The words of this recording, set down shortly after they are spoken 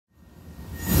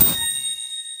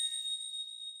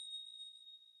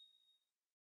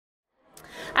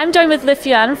I'm joined with Leif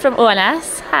Johan from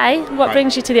ONS. Hi, what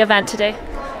brings you to the event today?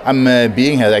 I'm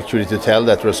being here actually to tell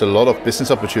that there's a lot of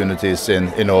business opportunities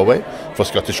in Norway for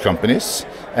Scottish companies,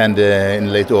 and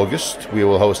in late August we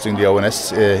will hosting the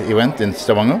ONS event in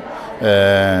Stavanger.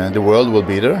 The world will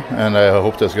be there, and I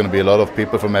hope there's going to be a lot of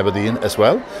people from Aberdeen as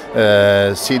well.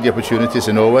 See the opportunities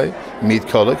in Norway, meet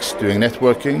colleagues, doing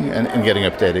networking and getting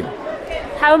updating.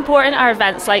 How important are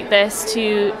events like this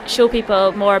to show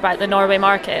people more about the Norway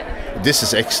market? This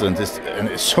is excellent, and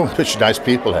it's so much nice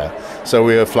people here. So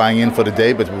we are flying in for the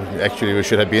day, but we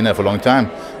should have been here for a long time.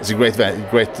 It's a great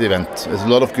event. There's a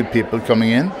lot of good people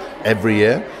coming in every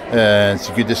year.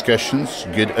 It's good discussions,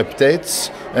 good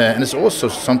updates, and it's also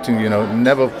something,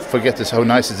 never forget is how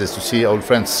nice it is to see old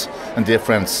friends and dear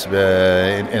friends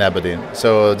in Aberdeen.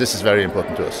 So this is very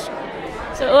important to us.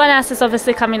 So ONS is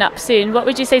obviously coming up soon. What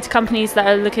would you say to companies that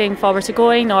are looking forward to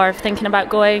going or thinking about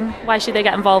going? Why should they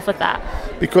get involved with that?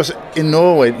 Because in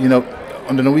Norway,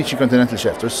 on the Norwegian continental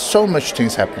shelf, there's so much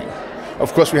things happening.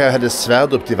 Of course, we have had the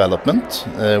Sverdrup development,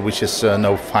 which is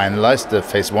now finalized, the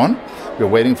phase 1. We're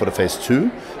waiting for the phase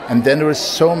 2. And then there is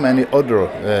so many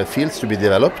other fields to be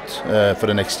developed for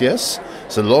the next years.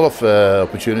 So a lot of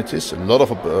opportunities, a lot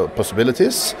of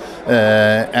possibilities.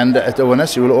 And at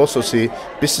ONS you will also see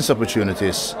business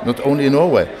opportunities, not only in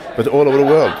Norway, but all over the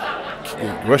world.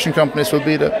 Russian companies will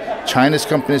be there, Chinese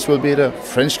companies will be there,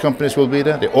 French companies will be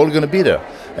there. They're all going to be there.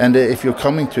 And if you're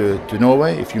coming to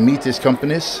Norway, if you meet these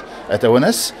companies at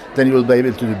ONS, then you will be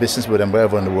able to do business with them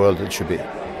wherever in the world it should be.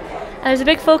 There's a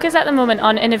big focus at the moment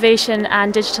on innovation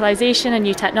and digitalization and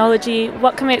new technology.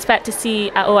 What can we expect to see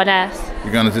at ONS?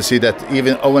 You're going to see that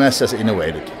even ONS has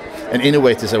innovated, and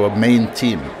innovate is our main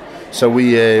team. So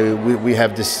we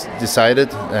have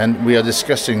decided, and we are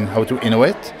discussing how to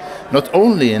innovate, not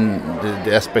only in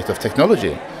the aspect of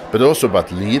technology, but also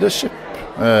about leadership,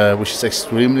 which is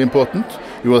extremely important.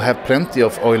 We will have plenty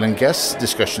of oil and gas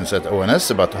discussions at ONS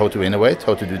about how to innovate,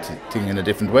 how to do things in a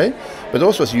different way, but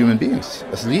also as human beings,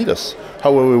 as leaders.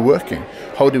 How are we working?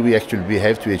 How do we actually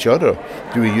behave to each other?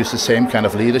 Do we use the same kind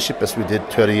of leadership as we did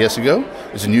 30 years ago?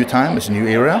 It's a new time, it's a new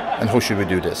era, and how should we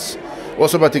do this?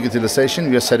 Also about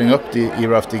digitalization, we are setting up the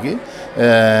era of Digi.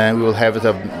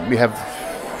 We have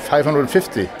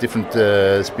 550 different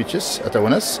speeches at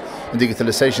ONS, and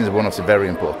digitalization is one of the very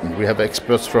important. We have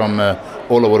experts from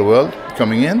all over the world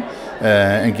coming in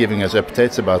and giving us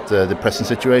updates about the present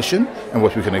situation and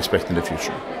what we can expect in the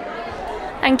future.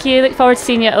 Thank you. Look forward to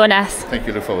seeing you at ONS. Thank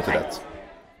you. Look forward to that.